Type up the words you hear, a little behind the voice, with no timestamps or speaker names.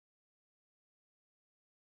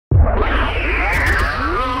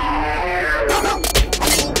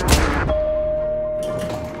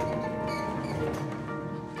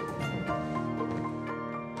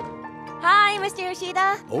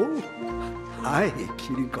Yoshida. Oh, hi,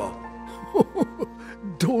 Kiriko.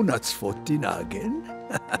 Donuts for dinner again?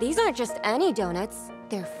 These aren't just any donuts.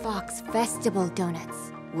 They're Fox Festival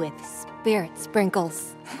donuts with spirit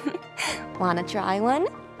sprinkles. Wanna try one?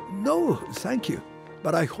 No, thank you.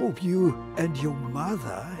 But I hope you and your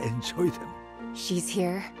mother enjoy them. She's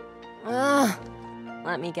here. Ugh.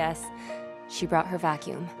 Let me guess. She brought her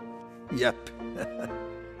vacuum. Yep.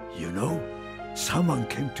 You know, someone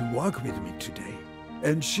came to work with me today,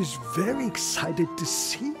 and she's very excited to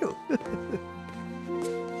see you.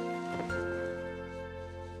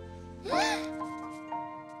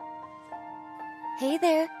 Hey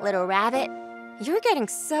there, little rabbit. You're getting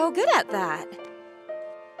so good at that.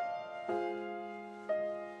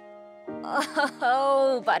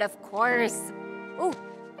 Oh, but of course. Oh,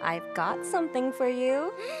 I've got something for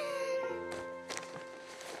you.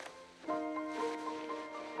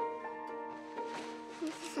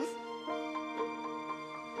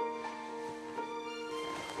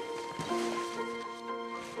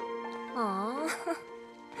 Aww.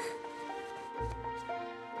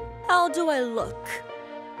 How do I look?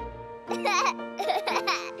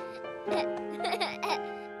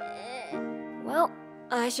 Well,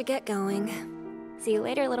 I should get going. See you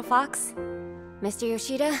later, little fox. Mr.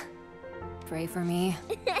 Yoshida, pray for me.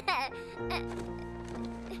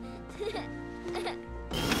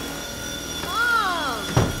 Mom!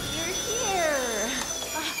 You're here!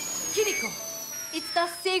 Kiriko, it's not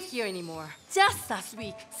safe here anymore. Just last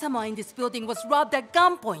week, someone in this building was robbed at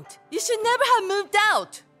gunpoint. You should never have moved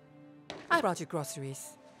out. I brought you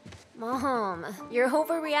groceries. Mom, you're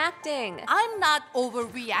overreacting. I'm not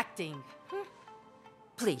overreacting.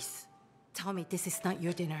 Please, tell me this is not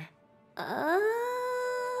your dinner.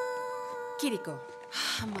 Kiriko.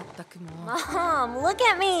 Mom, look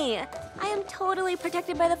at me! I am totally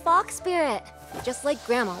protected by the fox spirit, just like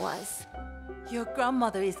Grandma was. Your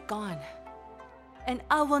grandmother is gone. And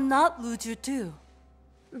I will not lose you too.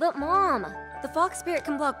 But Mom, the fox spirit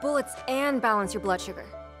can block bullets and balance your blood sugar.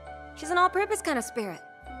 She's an all-purpose kind of spirit.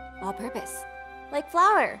 All-purpose. Like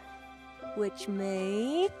flour. Which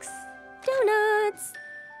makes... donuts!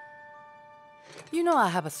 You know I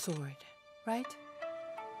have a sword, right?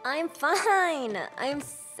 I'm fine. I'm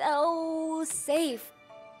so safe.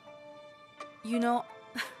 You know,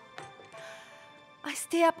 I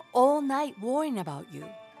stay up all night worrying about you.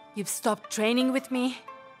 You've stopped training with me.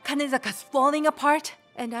 Kanezaka's falling apart.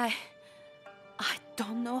 And I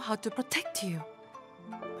don't know how to protect you.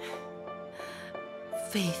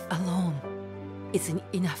 Faith alone isn't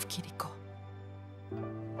enough, Kiriko.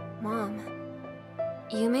 Mom,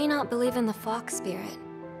 you may not believe in the fox spirit,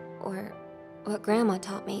 or what Grandma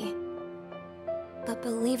taught me, but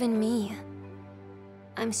believe in me.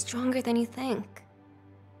 I'm stronger than you think.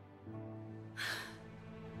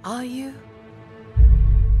 Are you?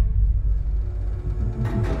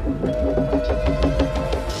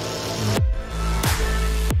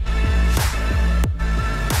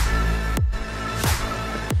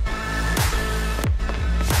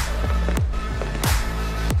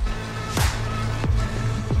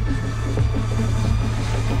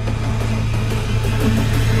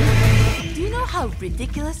 How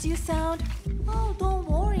ridiculous you sound. Oh, don't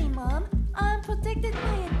worry, Mom. I'm protected by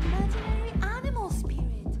an imaginary animal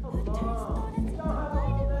spirit who turns donuts into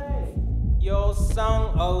vitamins. Your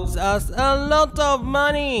son owes us a lot of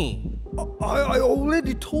money. I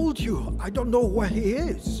already told you. I don't know where he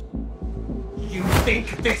is. You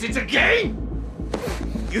think this is a game?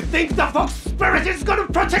 You think the fox spirit is gonna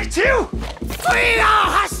protect you? We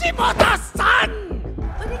are Hashimoto-san!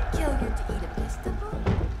 Would it kill you to eat a vegetable?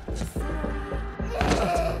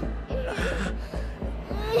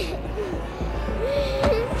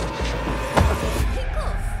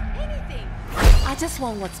 Pickles, anything. I just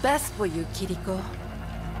want what's best for you, Kiriko.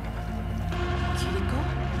 Kiriko?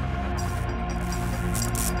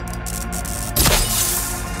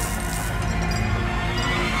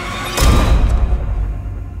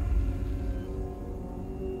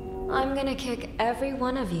 I'm gonna kick every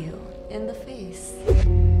one of you in the face.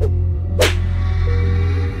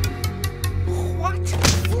 What?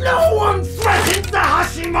 No one threatens the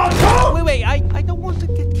Hashimoto! Wait, I don't want to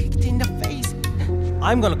get kicked in the face.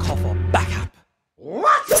 I'm gonna call for backup.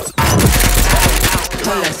 What?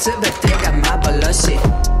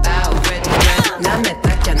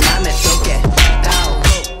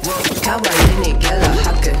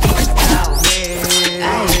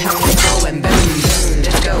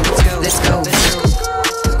 Let's go.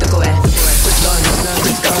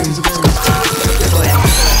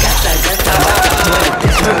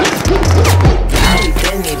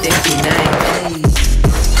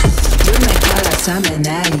 You me call a summer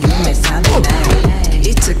night, you me summer night.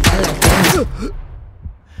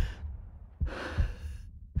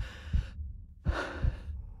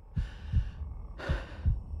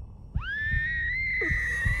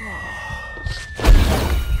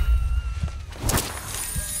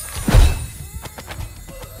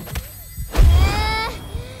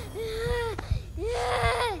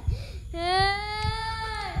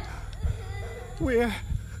 We're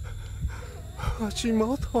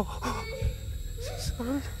Hashimoto.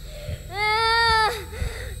 Son.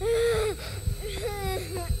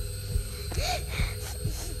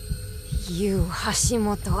 You,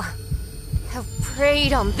 Hashimoto, have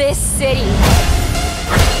preyed on this city,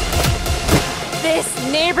 this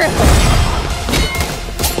neighborhood,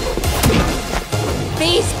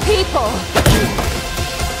 these people,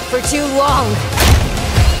 for too long.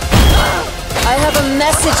 I have a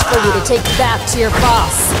message for you to take back to your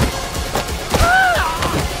boss.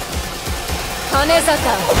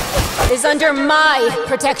 Kanezaka is under my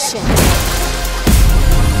protection.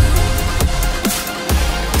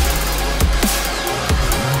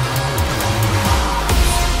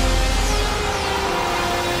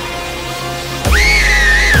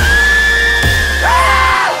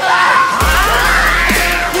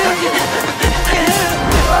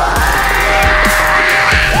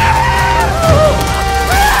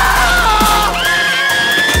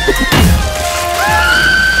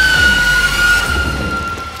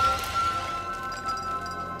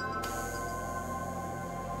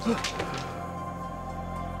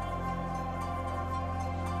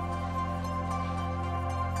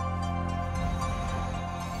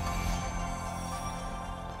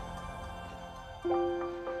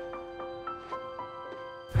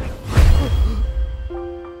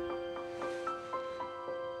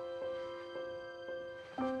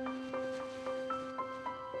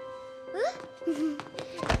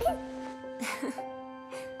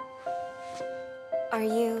 Are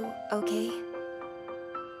you okay?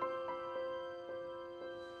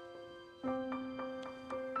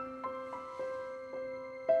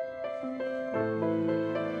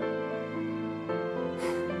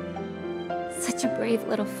 Such a brave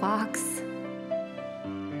little fox.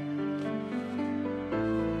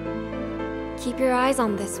 Keep your eyes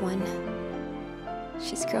on this one.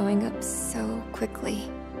 She's growing up so quickly.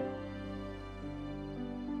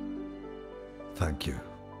 Thank you,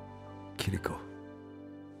 Kiriko.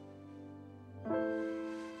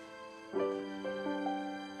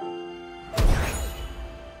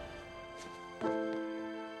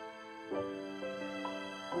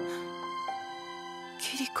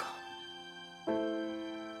 Kiriko.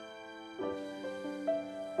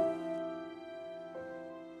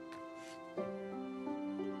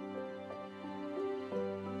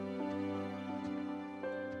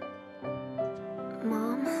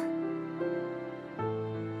 Mom?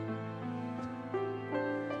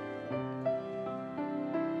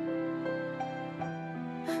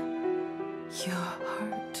 Your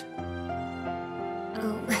heart.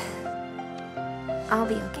 Oh, I'll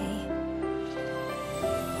be okay.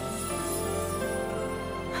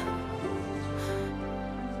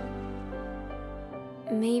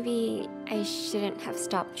 Maybe I shouldn't have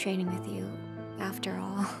stopped training with you, after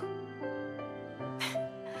all.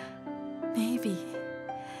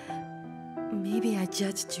 Maybe I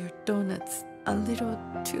judged your donuts a little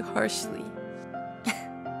too harshly.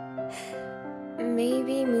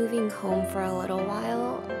 Maybe moving home for a little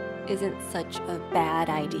while isn't such a bad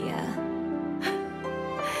idea.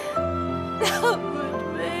 That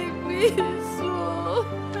would make me so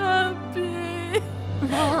happy.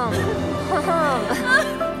 Mom,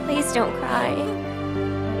 please don't cry.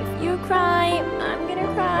 If you cry, I'm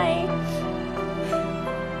gonna cry.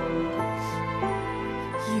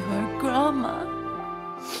 Your grandma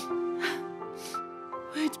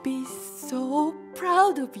would be so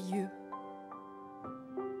proud of you.